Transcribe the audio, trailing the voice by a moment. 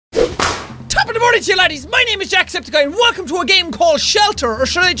morning to you laddies, my name is Jacksepticeye and welcome to a game called Shelter, or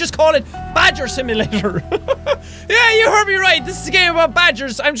should I just call it Badger Simulator? Yeah, you heard me right, this is a game about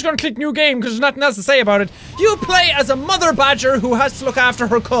badgers. I'm just gonna click new game because there's nothing else to say about it. You play as a mother badger who has to look after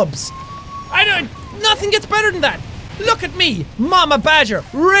her cubs. I don't, nothing gets better than that. Look at me, Mama Badger,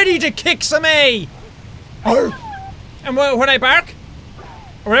 ready to kick some A. And when I bark,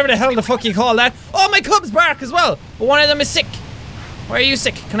 or whatever the hell the fuck you call that, oh, my cubs bark as well, but one of them is sick. Why are you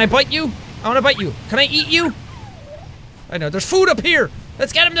sick? Can I bite you? I wanna bite you. Can I eat you? I know, there's food up here.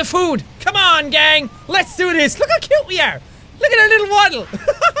 Let's get him the food. Come on, gang. Let's do this. Look how cute we are. Look at our little waddle.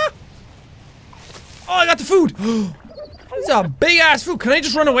 Oh, I got the food. That's a big ass food. Can I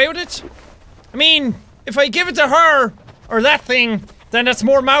just run away with it? I mean, if I give it to her, or that thing, then that's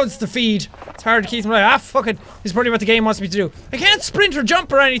more mouths to feed. It's hard to keep them alive. Ah, fuck it. This is probably what the game wants me to do. I can't sprint or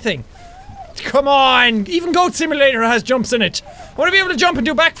jump or anything. Come on. Even Goat Simulator has jumps in it. I want to be able to jump and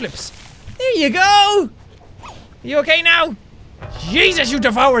do backflips. There you go. You okay now? Jesus, you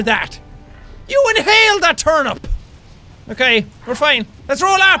devoured that. You inhaled that turnip. Okay, we're fine. Let's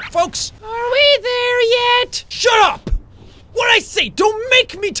roll out, folks. Are we there yet? Shut up. What'd I say? Don't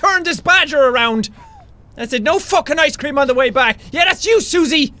make me turn this badger around. I said no fucking ice cream on the way back. Yeah, that's you,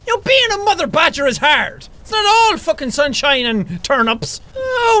 Susie. You know, being a mother badger is hard. It's not all fucking sunshine and turnips.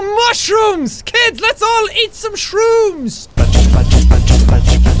 Oh, mushrooms! Kids, let's all eat some shrooms!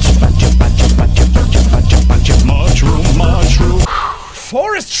 Mushroom.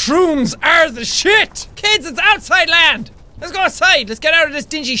 Forest shrooms are the shit! Kids, it's outside land! Let's go outside, let's get out of this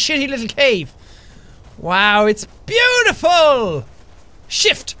dingy, shitty little cave. Wow, it's beautiful!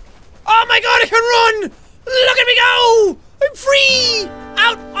 Shift! Oh my god, I can run! Look at me go! I'm free!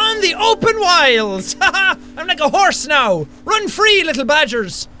 Out on the open wilds! Haha! I'm like a horse now! Run free, little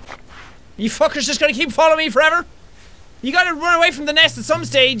badgers! You fuckers just gonna keep following me forever? You gotta run away from the nest at some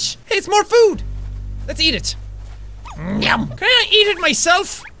stage. Hey, it's more food! Let's eat it. Yum! Can I not eat it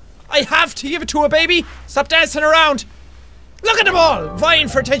myself? I have to give it to a baby? Stop dancing around! Look at them all! Vying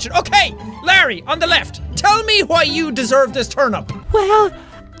for attention. Okay, Larry, on the left. Tell me why you deserve this turnip. Well,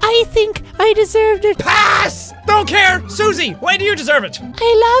 I think I deserved it. Pass! Don't care! Susie, why do you deserve it? I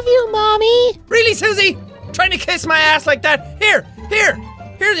love you, Mommy. Really, Susie? Trying to kiss my ass like that?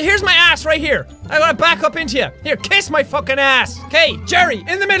 Here's my ass right here. I gotta back up into you. Here, kiss my fucking ass. Okay, Jerry,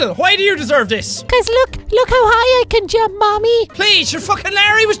 in the middle. Why do you deserve this? Cause look how high I can jump, Mommy. Please, your fucking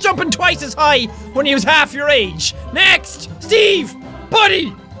Larry was jumping twice as high when he was half your age. Next, Steve,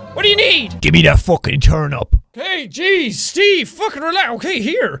 buddy, what do you need? Give me that fucking turnip. Okay, geez, Steve, fucking relax. Okay,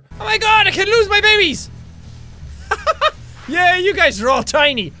 here. Oh my god, I can lose my babies. Yeah, you guys are all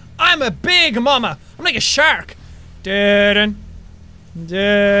tiny. I'm a big mama. I'm like a shark.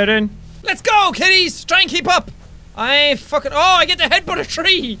 Let's go, kiddies. Try and keep up. I fucking. Oh, I get to headbutt a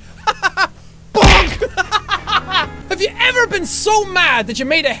tree. Bonk. Have you ever been so mad that you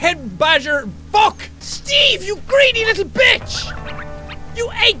made a head badger? Fuck, Steve, you greedy little bitch. You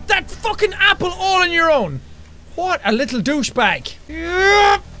ate that fucking apple all on your own. What a little douchebag.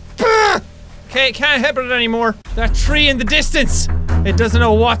 Okay, can't headbutt it anymore. That tree in the distance. It doesn't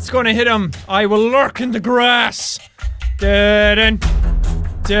know what's gonna hit him. I will lurk in the grass. Badger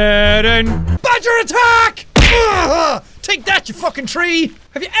attack! Take that, you fucking tree!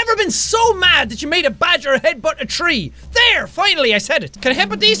 Have you ever been so mad that you made a badger headbutt a tree? There! Finally, I said it. Can I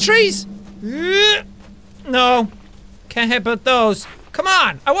headbutt these trees? No. Can't headbutt those. Come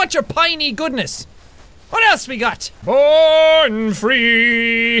on! I want your piney goodness. What else we got? Born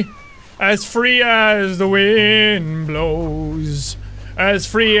free as the wind blows, as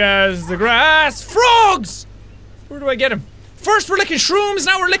free as the grass. Frogs! Where do I get him? First we're licking shrooms,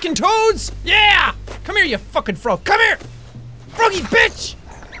 now we're licking toads? Yeah! Come here, you fucking frog. Come here! Froggy bitch!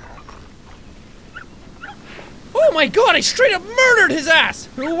 Oh my god, I straight up murdered his ass!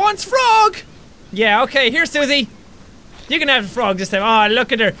 Who wants frog? Yeah, okay, here, Susie. You can have the frog this time. Oh,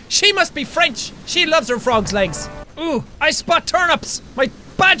 look at her. She must be French. She loves her frog's legs. Ooh, I spot turnips. My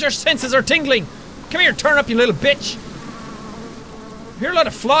badger senses are tingling. Come here, turnip, you little bitch. I hear a lot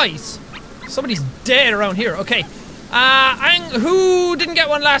of flies. Somebody's dead around here. Okay. Who didn't get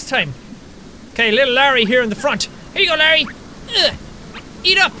one last time? Okay, little Larry here in the front. Here you go, Larry. Ugh.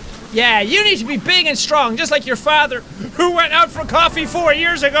 Eat up. Yeah, you need to be big and strong, just like your father, who went out for coffee 4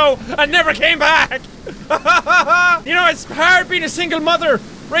 years ago and never came back. You know, it's hard being a single mother,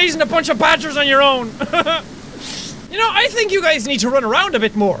 raising a bunch of badgers on your own. You know, I think you guys need to run around a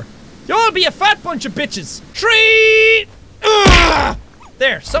bit more. You'll all be a fat bunch of bitches. Treat! Ugh!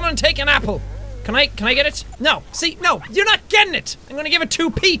 There, someone take an apple. Can I get it? No, see, no, you're not getting it. I'm gonna give it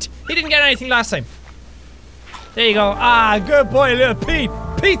to Pete. He didn't get anything last time. There you go. Ah, good boy, little Pete.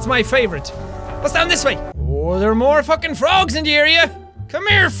 Pete's my favorite. What's down this way? Oh, there are more fucking frogs in the area. Come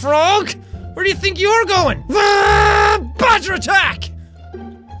here, frog. Where do you think you're going? Badger attack!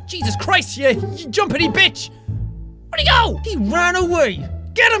 Jesus Christ, you jumpity bitch! Where'd he go? He ran away.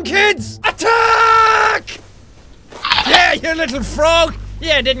 Get him, kids! Attack! Yeah, you little frog.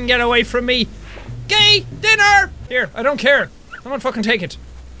 Yeah, didn't get away from me. Gay dinner! Here, I don't care. Someone fucking take it.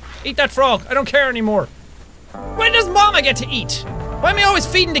 Eat that frog. I don't care anymore. When does Mama get to eat? Why am I always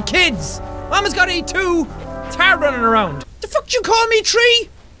feeding the kids? Mama's gotta eat too. It's hard running around. The fuck you call me, tree?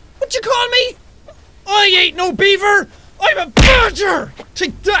 What you call me? I ain't no beaver. I'm a badger.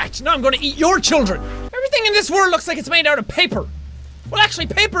 Take that. Now I'm gonna eat your children. Everything in this world looks like it's made out of paper. Well, actually,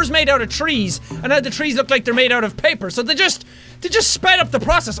 paper's made out of trees, and now the trees look like they're made out of paper, so they just sped up the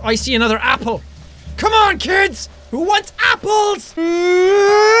process. I see another apple. Come on, kids! Who wants apples?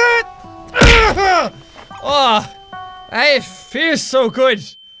 Oh, I feel so good.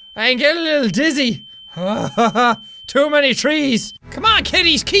 I get a little dizzy. Too many trees. Come on,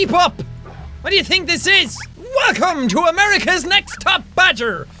 kiddies, keep up. What do you think this is? Welcome to America's Next Top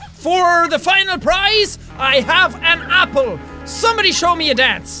Badger. For the final prize, I have an apple. Somebody show me a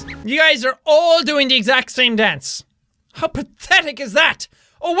dance. You guys are all doing the exact same dance. How pathetic is that?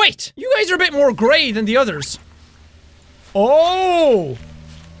 Oh wait, you guys are a bit more grey than the others. Oh!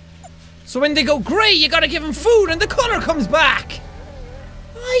 So when they go grey, you gotta give them food and the colour comes back.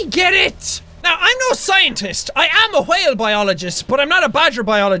 I get it. Now, I'm no scientist. I am a whale biologist, but I'm not a badger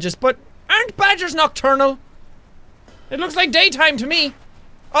biologist. But aren't badgers nocturnal? It looks like daytime to me.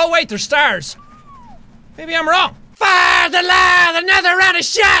 Oh wait, they're stars. Maybe I'm wrong. Fire the lad, another round of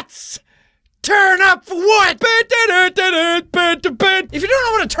shots! Turn up for what? If you don't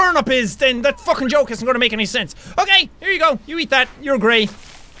know what a turnip is, then that fucking joke isn't gonna make any sense. Okay, here you go. You eat that. You're grey.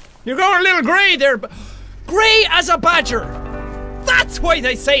 You're going a little grey there. Grey as a badger. That's why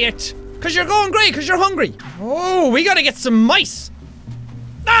they say it. Cause you're going grey, cause you're hungry. Oh, we gotta get some mice.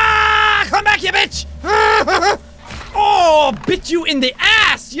 Ah! Come back, you bitch! Oh, bit you in the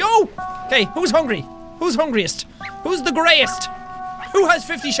ass, yo! Okay, who's hungry? Who's hungriest? Who's the greyest? Who has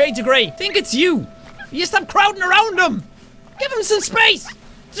 50 Shades of Grey? Think it's you. You stop crowding around him. Give him some space.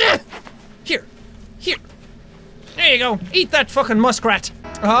 Here. Here. There you go. Eat that fucking muskrat.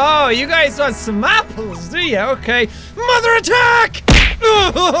 Oh, you guys want some apples, do you? Okay. Mother attack!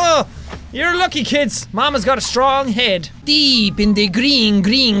 You're lucky, kids. Mama's got a strong head. Deep in the green,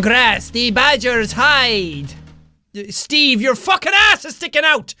 green grass, the badgers hide. Steve, your fucking ass is sticking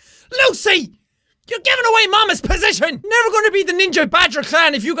out. Lucy! You're giving away Mama's position! Never gonna be the Ninja Badger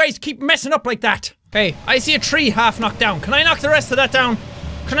clan if you guys keep messing up like that. Hey, I see a tree half knocked down. Can I knock the rest of that down?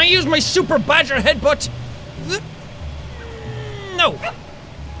 Can I use my super badger headbutt? No.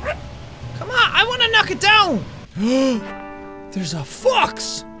 Come on, I wanna knock it down. There's a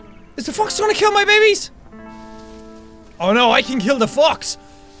fox. Is the fox gonna kill my babies? Oh no, I can kill the fox.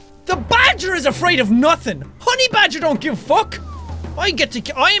 The badger is afraid of nothing. Honey badger don't give a fuck. I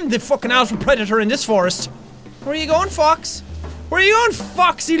am the fucking alpha predator in this forest. Where are you going, fox? Where are you going,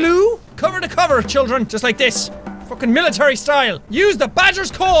 Foxy Lou? Cover to cover, children, just like this. Fucking military style. Use the badger's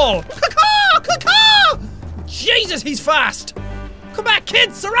call. Caw-caw! Caw-caw! Jesus, he's fast. Come back,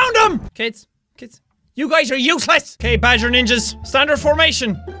 kids, surround him! Kids, you guys are useless. Okay, badger ninjas, standard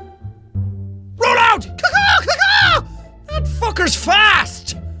formation. Roll out! Caw-caw! Caw-caw! That fucker's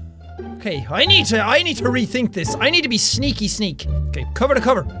fast. Okay, I need to rethink this. I need to be sneaky sneak. Okay, cover to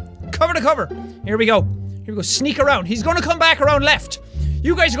cover. Cover to cover. Here we go. Here we go. Sneak around. He's gonna come back around left.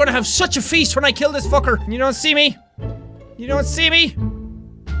 You guys are gonna have such a feast when I kill this fucker. You don't see me? You don't see me?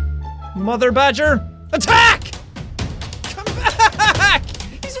 Mother badger. Attack! Come back!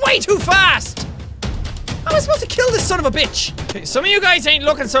 He's way too fast! How am I supposed to kill this son of a bitch? Okay, some of you guys ain't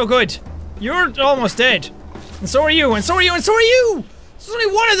looking so good. You're almost dead. And so are you, and so are you, and so are you! There's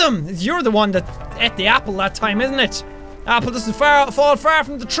only one of them! You're the one that ate the apple that time, isn't it? Apple doesn't fall far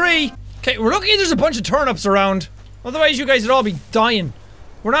from the tree. Okay, we're lucky there's a bunch of turnips around. Otherwise you guys would all be dying.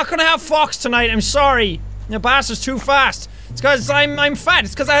 We're not gonna have fox tonight, I'm sorry. The bastard's too fast. It's cause I'm fat,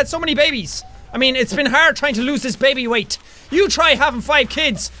 it's cause I had so many babies. I mean, it's been hard trying to lose this baby weight. You try having 5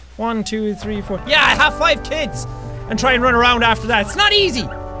 kids. 1, 2, 3, 4. Yeah, I have 5 kids. And try and run around after that. It's not easy.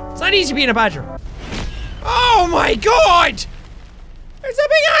 It's not easy being a badger. Oh my god! It's a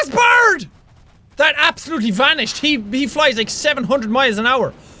big ass bird! That absolutely vanished. He flies like 700 miles an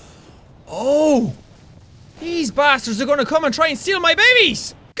hour. Oh! These bastards are gonna come and try and steal my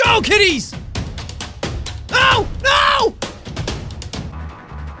babies! Go, kitties! No! No!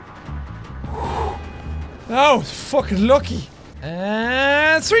 Oh, fucking lucky.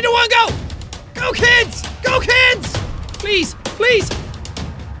 And 3, 2, 1, go! Go, kids! Go, kids! Please, please!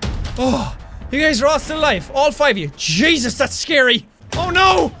 Oh, You guys are all still alive. All 5 of you. Jesus, that's scary. Oh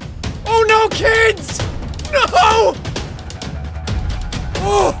no! Oh no, kids! No! Oh!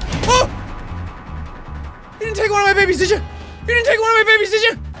 Oh! You didn't take one of my babies, did you? You didn't take one of my babies, did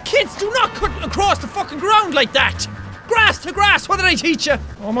you? Kids, do not cut across the fucking ground like that! Grass to grass, what did I teach you?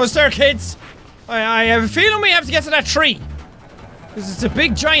 Almost there, kids. I have a feeling we have to get to that tree. Because it's a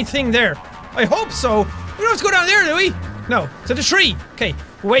big giant thing there. I hope so. We don't have to go down there, do we? No, to the tree. Okay,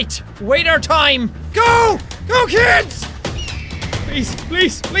 wait. Wait our time. Go! Go, kids! Please,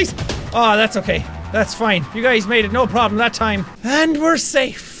 please, please. Oh, that's okay. That's fine. You guys made it no problem that time. And we're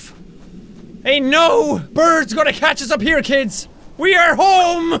safe. Ain't no bird's gonna catch us up here, kids. We are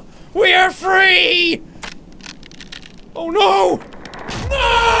home! We are free! Oh no!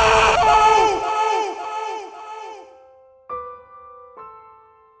 No!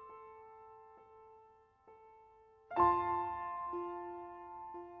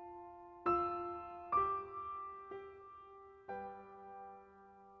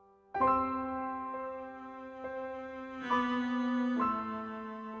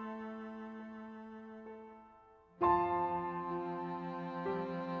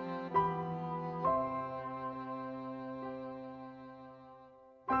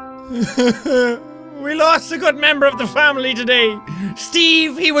 We lost a good member of the family today.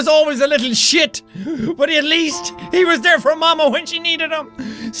 Steve, he was always a little shit, but at least he was there for Mama when she needed him.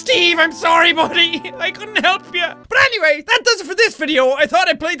 Steve, I'm sorry, buddy. I couldn't help you. But anyway, that does it for this video. I thought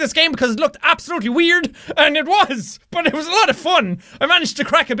I played this game because it looked absolutely weird, and it was. But it was a lot of fun. I managed to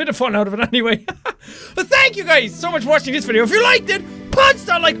crack a bit of fun out of it anyway. But thank you guys so much for watching this video. If you liked it, punch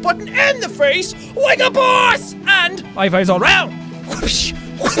that like button in the face like a boss. And high fives all round. Whoosh,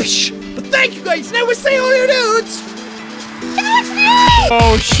 whoosh. But thank you guys. Now we say all your dudes.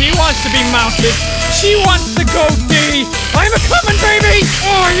 Oh, she wants to be mounted. She wants the goatee. I'm a coming, baby.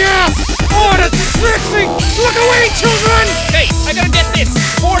 Oh yeah. Oh, that's sexy. Look away, children. Hey, I gotta get this.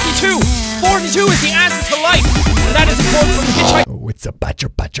 42. 42 is the answer to life, and that is a quote from the Hitchhiker. Oh, it's a badger,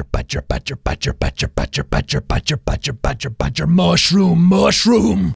 mushroom.